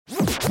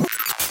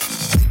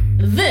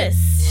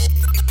This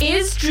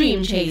is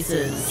Dream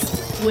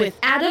Chasers with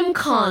Adam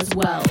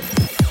Carswell.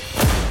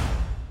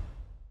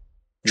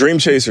 Dream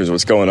Chasers,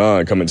 what's going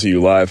on? Coming to you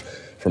live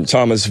from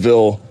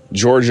Thomasville,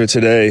 Georgia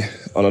today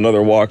on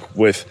another walk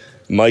with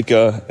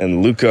Micah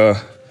and Luca.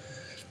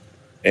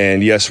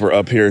 And yes, we're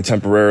up here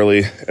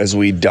temporarily as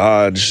we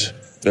dodge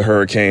the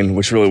hurricane,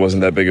 which really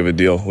wasn't that big of a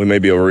deal. We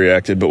maybe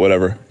overreacted, but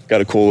whatever.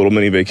 Got a cool little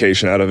mini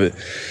vacation out of it.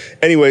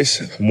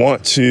 Anyways,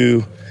 want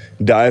to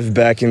dive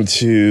back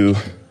into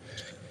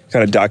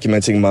kind of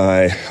documenting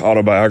my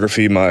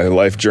autobiography, my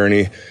life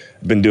journey.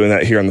 Been doing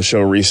that here on the show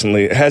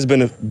recently. It has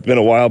been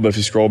a while, but if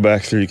you scroll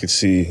back through, you could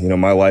see,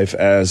 my life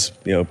as,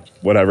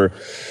 whatever.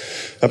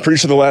 I'm pretty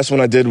sure the last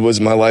one I did was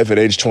my life at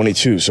age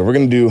 22. So we're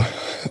going to do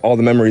all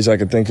the memories I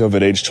could think of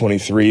at age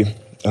 23.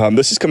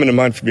 This is coming to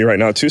mind for me right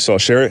now too, so I'll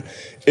share it.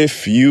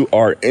 If you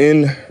are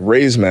in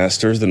Raise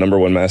Masters, the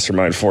 #1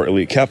 mastermind for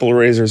elite capital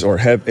raisers, or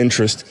have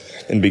interest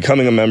in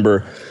becoming a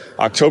member,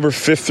 October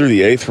 5th through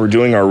the 8th, we're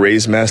doing our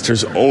Raise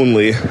Masters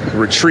only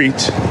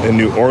retreat in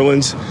New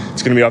Orleans.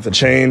 It's going to be off the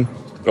chain.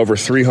 Over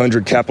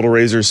 300 capital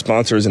raisers,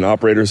 sponsors, and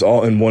operators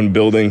all in one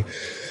building.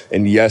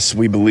 And yes,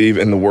 we believe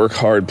in the work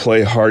hard,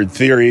 play hard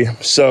theory.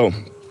 So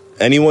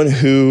anyone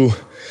who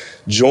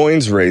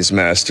joins Raise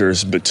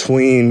Masters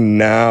between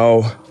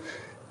now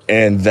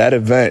and that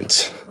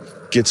event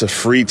gets a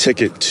free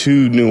ticket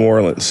to New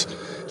Orleans.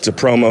 It's a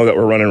promo that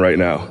we're running right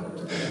now.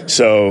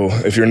 So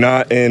if you're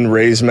not in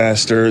Raise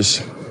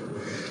Masters,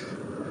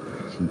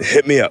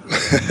 hit me up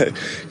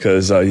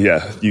because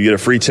you get a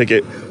free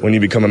ticket when you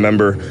become a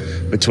member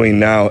between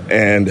now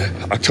and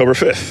October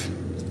 5th,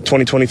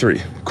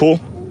 2023.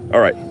 Cool? All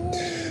right.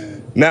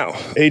 Now,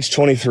 age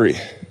 23.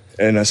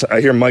 And as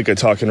I hear Micah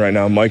talking right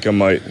now. Micah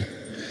might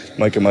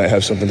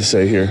have something to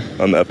say here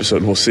on the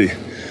episode. We'll see.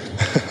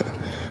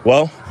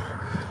 Well,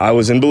 I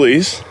was in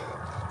Belize.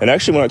 And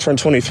actually, when I turned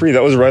 23,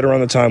 that was right around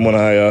the time when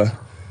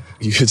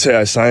you could say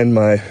I signed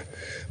my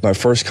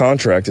first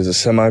contract as a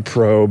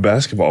semi-pro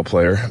basketball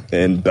player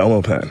in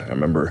Belmopan. I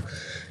remember,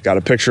 got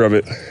a picture of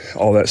it,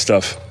 all that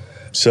stuff.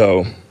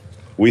 So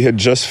we had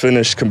just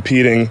finished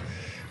competing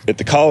at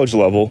the college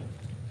level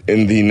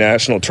in the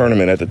national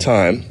tournament at the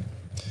time.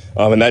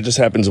 And that just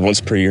happens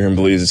once per year in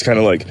Belize. It's kind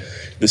of like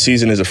the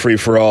season is a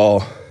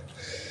free-for-all,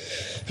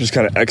 just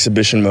kind of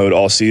exhibition mode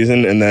all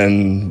season. And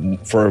then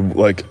for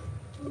like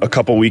a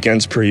couple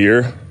weekends per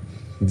year,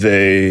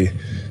 they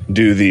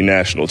do the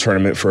national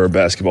tournament for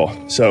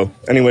basketball. So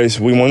anyways,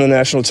 we won the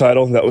national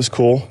title. That was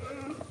cool.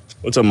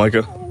 What's up,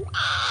 Micah?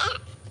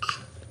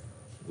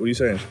 What are you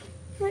saying?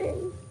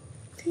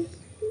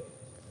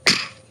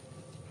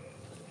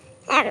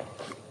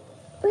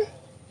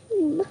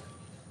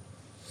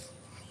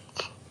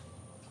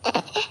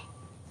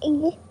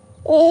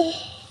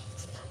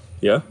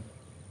 Yeah?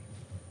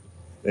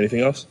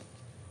 Anything else?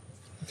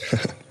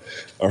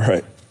 All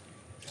right.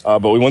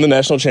 But we won the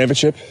national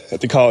championship at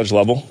the college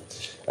level.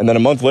 And then a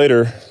month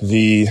later,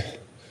 the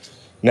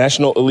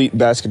National Elite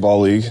Basketball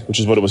League, which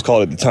is what it was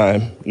called at the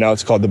time, now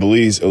it's called the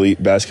Belize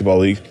Elite Basketball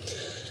League,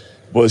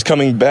 was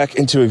coming back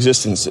into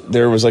existence.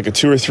 There was like a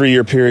 2 or 3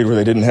 year period where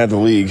they didn't have the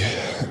league.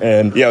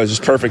 And yeah, it was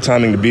just perfect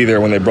timing to be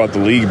there when they brought the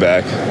league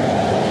back.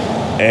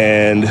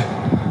 And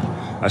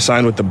I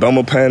signed with the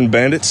Belmopan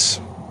Bandits,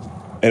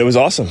 and it was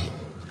awesome.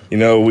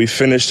 We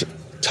finished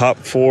top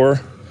 4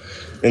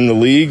 in the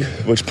league,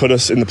 which put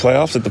us in the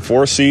playoffs at the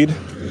 4 seed.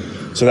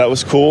 So that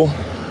was cool.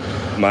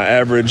 I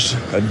averaged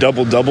a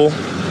double-double,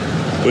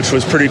 which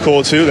was pretty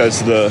cool too. That's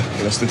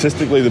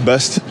statistically the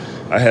best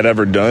I had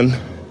ever done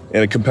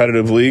in a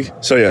competitive league.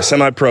 So yeah,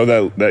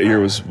 semi-pro that year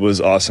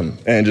was awesome.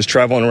 And just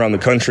traveling around the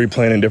country,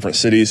 playing in different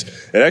cities.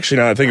 And actually,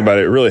 now that I think about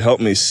it, it really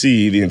helped me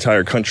see the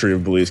entire country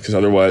of Belize, because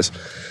otherwise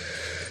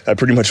I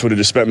pretty much would have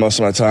just spent most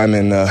of my time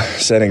in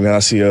San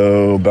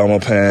Ignacio,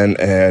 Belmopan,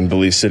 and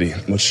Belize City,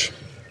 which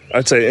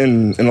I'd say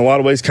in a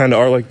lot of ways kind of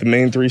are like the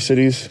main 3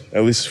 cities,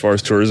 at least as far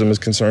as tourism is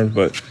concerned.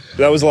 But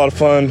that was a lot of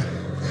fun.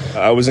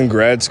 I was in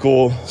grad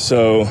school,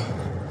 so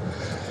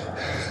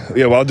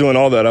yeah, while doing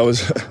all that, I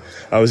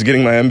was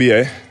getting my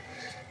MBA.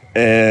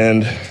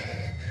 And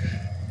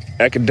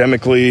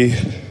academically,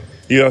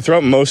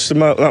 throughout not most of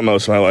my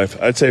life,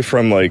 I'd say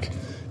from like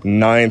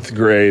 9th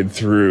grade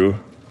through,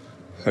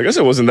 I guess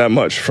it wasn't that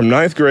much, from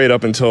 9th grade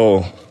up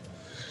until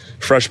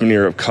freshman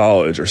year of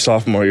college or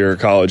sophomore year of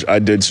college, I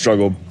did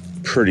struggle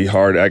pretty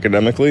hard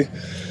academically.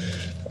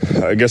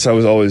 I guess I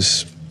was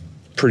always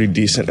pretty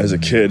decent as a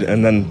kid.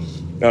 And then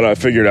I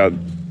figured out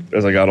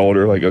as I got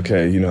older, like,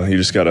 okay, you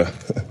just got to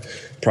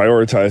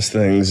prioritize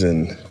things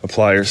and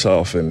apply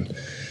yourself and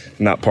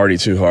not party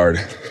too hard.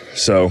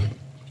 So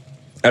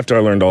after I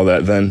learned all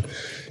that, then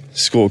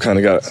school kind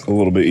of got a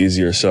little bit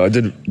easier. So I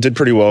did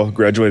pretty well,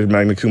 graduated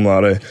magna cum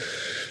laude,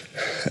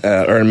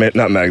 or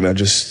not magna,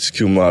 just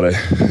cum laude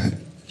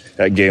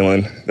at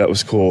Galen. That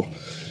was cool.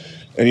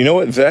 And you know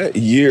what? That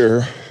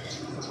year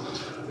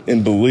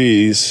in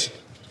Belize,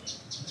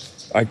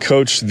 I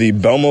coached the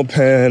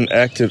Belmopan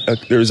Active.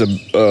 There's a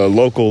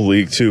local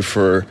league too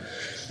for,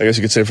 I guess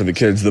you could say for the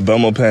kids, the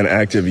Belmopan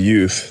Active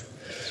Youth.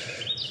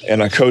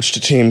 And I coached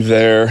a team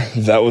there.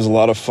 That was a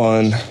lot of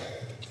fun.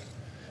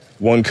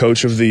 won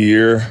Coach of the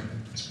Year,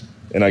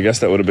 and I guess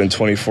that would have been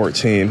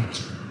 2014.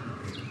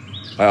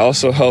 I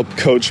also helped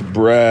Coach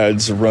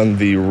Brad's run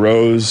the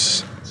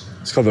Rose,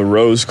 it's called the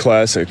Rose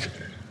Classic,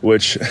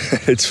 which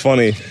it's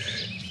funny.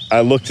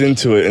 I looked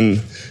into it, and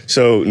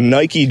so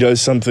Nike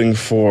does something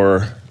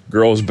for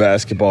girls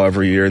basketball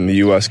every year in the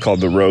U.S. called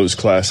the Rose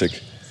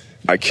Classic.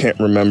 I can't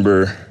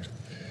remember,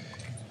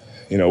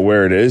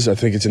 where it is. I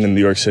think it's in the New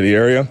York City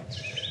area.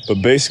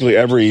 But basically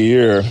every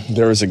year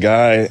there was a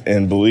guy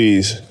in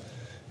Belize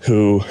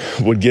who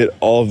would get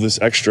all of this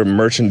extra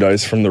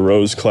merchandise from the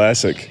Rose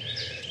Classic.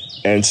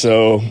 And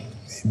so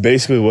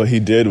basically what he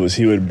did was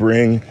he would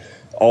bring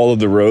all of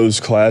the Rose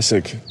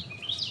Classic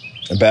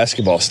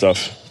basketball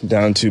stuff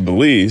down to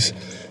Belize.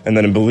 And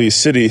then in Belize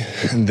City,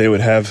 they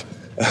would have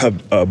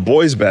a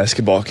boys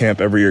basketball camp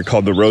every year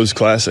called the Rose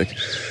Classic.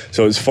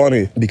 So it's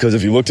funny because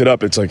if you looked it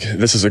up, it's like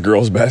this is a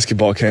girls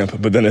basketball camp,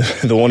 but then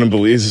the one in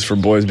Belize is for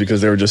boys because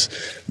they were just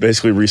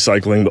basically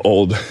recycling the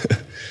old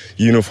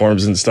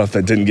uniforms and stuff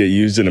that didn't get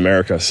used in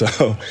America.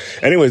 So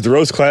anyways, the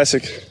Rose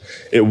Classic,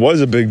 it was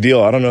a big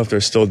deal. I don't know if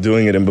they're still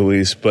doing it in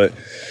Belize, but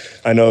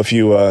I know if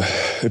you go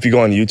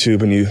on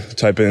YouTube and you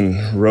type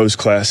in Rose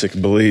Classic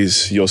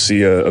Belize, you'll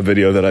see a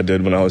video that I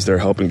did when I was there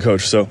helping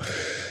coach. So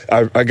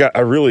I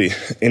really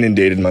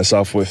inundated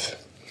myself with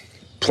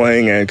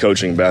playing and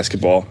coaching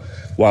basketball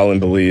while in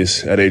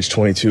Belize at age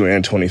 22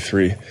 and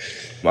 23. I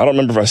don't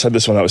remember if I said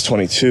this when I was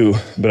 22,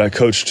 but I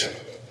coached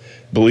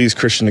Belize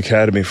Christian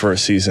Academy for a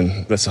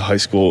season. That's a high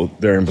school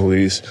there in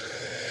Belize.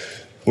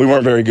 We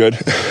weren't very good,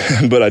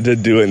 but I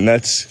did do it, and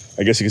that's,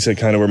 I guess you could say,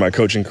 kind of where my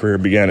coaching career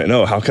began. And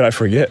no, how could I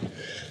forget?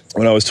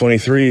 When I was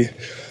 23,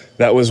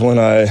 that was when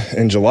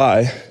in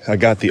July, I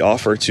got the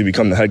offer to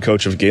become the head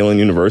coach of Galen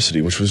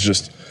University, which was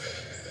just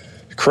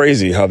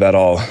crazy how that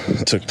all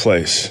took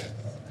place.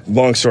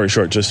 Long story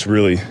short, just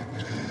really,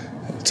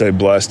 I'd say,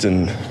 blessed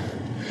and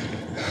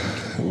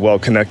well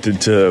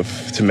connected to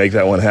make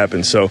that one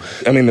happen. So,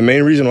 I mean, the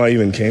main reason why I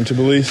even came to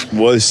Belize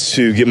was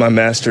to get my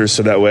master's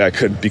so that way I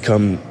could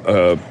become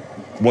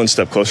one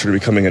step closer to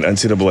becoming an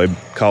NCAA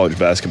college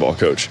basketball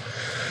coach.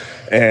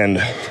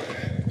 And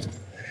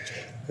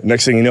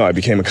next thing you know, I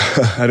didn't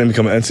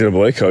become an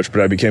NCAA coach,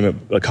 but I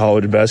became a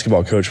college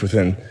basketball coach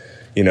within,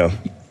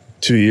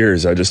 2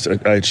 years. I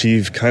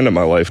achieved kind of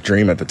my life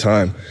dream at the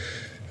time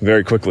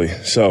very quickly.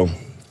 So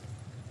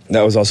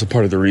that was also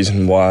part of the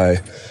reason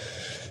why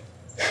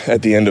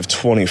at the end of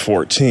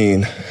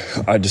 2014,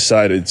 I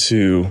decided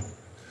to,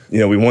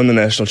 we won the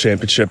national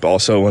championship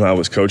also when I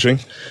was coaching.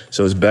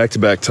 So it was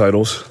back-to-back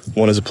titles,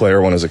 one as a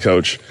player, one as a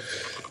coach.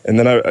 And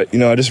then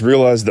I just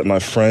realized that my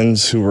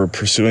friends who were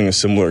pursuing a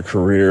similar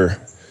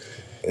career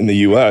in the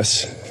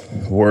U.S.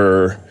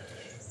 were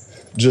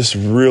just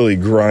really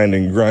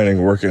grinding,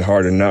 working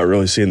hard, and not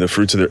really seeing the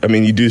fruits of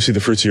you do see the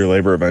fruits of your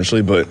labor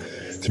eventually, but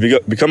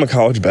to become a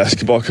college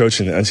basketball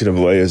coach in the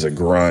NCAA is a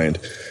grind.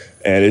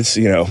 And it's,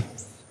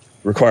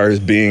 requires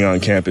being on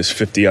campus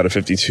 50 out of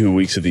 52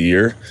 weeks of the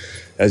year.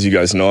 As you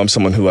guys know, I'm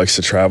someone who likes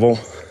to travel.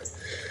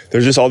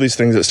 There's just all these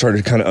things that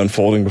started kind of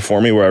unfolding before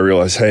me where I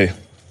realized, hey,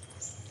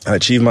 I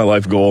achieved my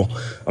life goal.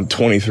 I'm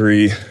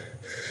 23.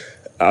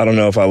 I don't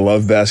know if I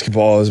love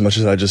basketball as much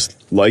as I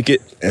just like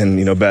it. And,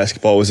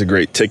 basketball was a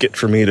great ticket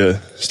for me to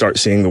start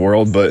seeing the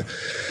world. But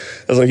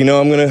I was like, I'm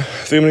going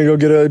to go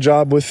get a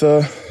job with,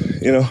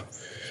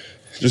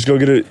 just go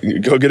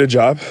get a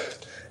job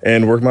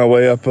and work my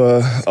way up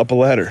a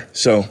ladder.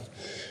 So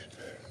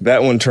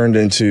that one turned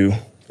into,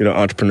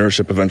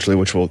 entrepreneurship eventually,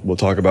 which we'll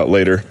talk about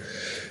later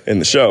in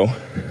the show.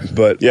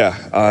 But yeah,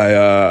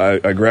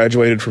 I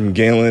graduated from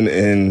Galen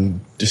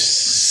in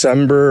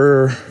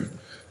December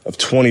of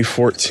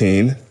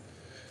 2014,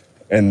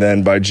 and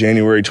then by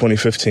January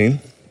 2015,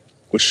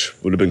 which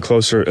would have been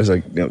closer as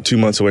 2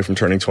 months away from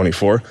turning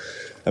 24,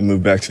 I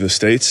moved back to the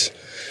States.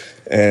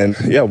 And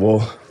yeah,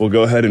 we'll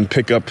go ahead and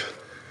pick up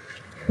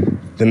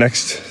the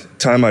next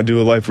time I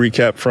do a life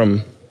recap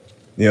from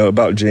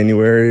about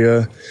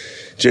January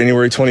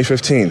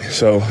 2015.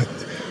 So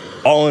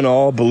all in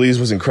all, Belize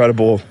was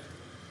incredible.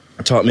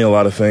 It taught me a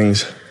lot of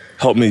things,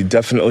 helped me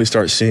definitely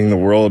start seeing the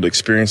world,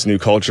 experience new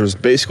cultures,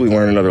 basically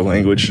learn another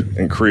language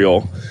in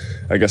Creole.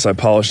 I guess I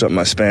polished up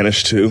my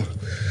Spanish too.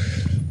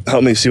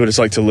 Helped me see what it's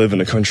like to live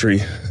in a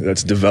country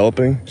that's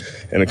developing,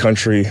 in a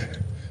country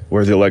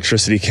where the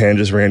electricity can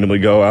just randomly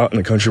go out, in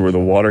a country where the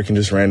water can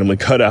just randomly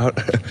cut out,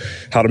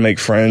 how to make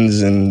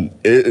friends. And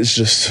it's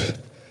just,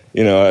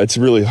 it's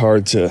really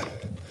hard to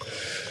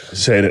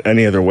say it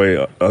any other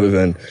way other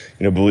than,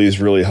 Belize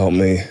really helped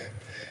me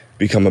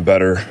become a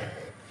better,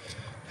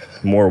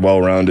 more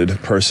well-rounded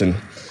person,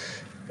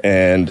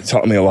 and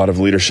taught me a lot of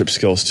leadership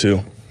skills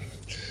too.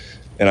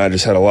 And I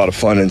just had a lot of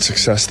fun and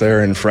success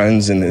there and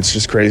friends. And it's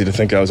just crazy to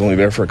think I was only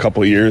there for a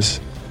couple of years.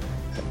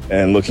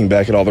 And looking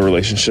back at all the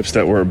relationships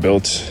that were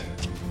built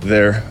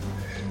there,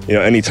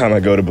 anytime I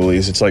go to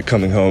Belize, it's like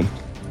coming home.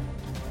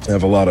 I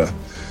have a lot of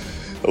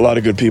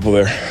good people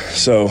there.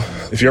 So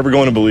if you're ever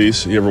going to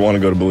Belize, you ever want to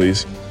go to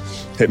Belize,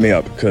 hit me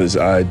up, because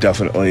I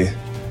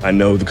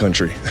know the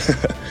country.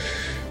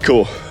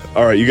 Cool.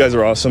 All right, you guys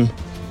are awesome.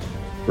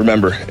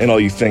 Remember, in all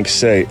you think,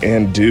 say,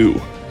 and do,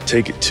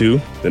 take it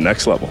to the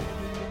next level.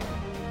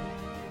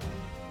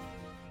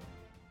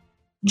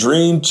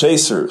 Dream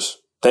Chasers,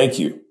 thank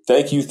you.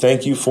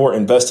 Thank you for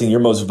investing your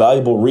most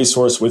valuable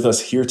resource with us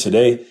here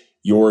today,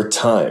 your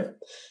time.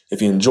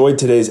 If you enjoyed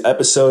today's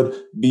episode,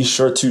 be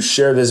sure to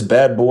share this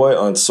bad boy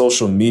on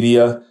social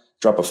media,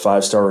 drop a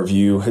 5-star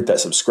review, hit that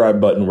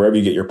subscribe button wherever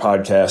you get your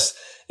podcasts.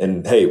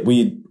 And hey,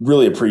 we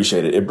really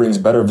appreciate it. It brings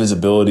better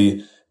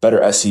visibility, better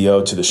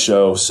SEO to the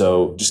show.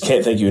 So just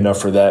can't thank you enough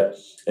for that.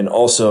 And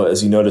also,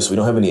 as you notice, we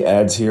don't have any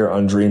ads here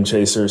on Dream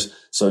Chasers.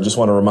 So just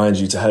want to remind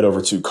you to head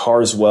over to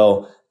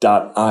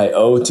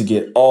carswell.io to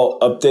get all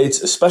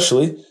updates,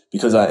 especially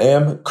because I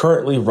am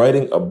currently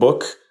writing a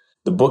book.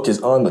 The book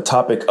is on the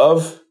topic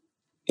of,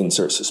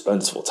 insert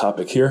suspenseful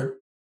topic here,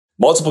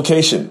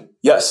 multiplication.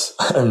 Yes,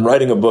 I'm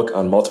writing a book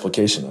on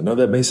multiplication. I know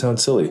that may sound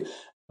silly,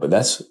 but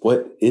that's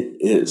what it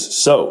is.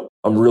 So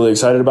I'm really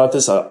excited about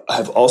this.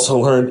 I've also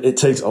learned it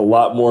takes a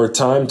lot more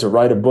time to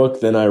write a book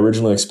than I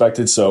originally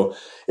expected. So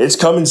it's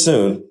coming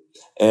soon.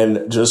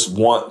 And just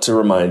want to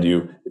remind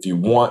you, if you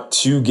want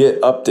to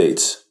get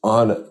updates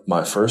on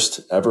my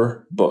first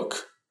ever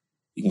book,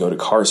 you can go to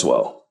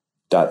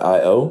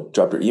carswell.io,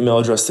 drop your email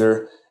address there,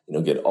 and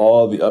you'll get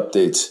all the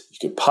updates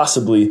you could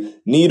possibly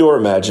need or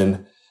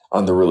imagine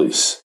on the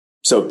release.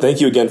 So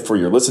thank you again for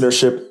your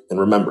listenership. And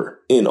remember,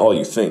 in all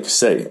you think,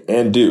 say,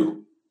 and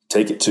do,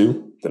 take it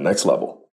to the next level.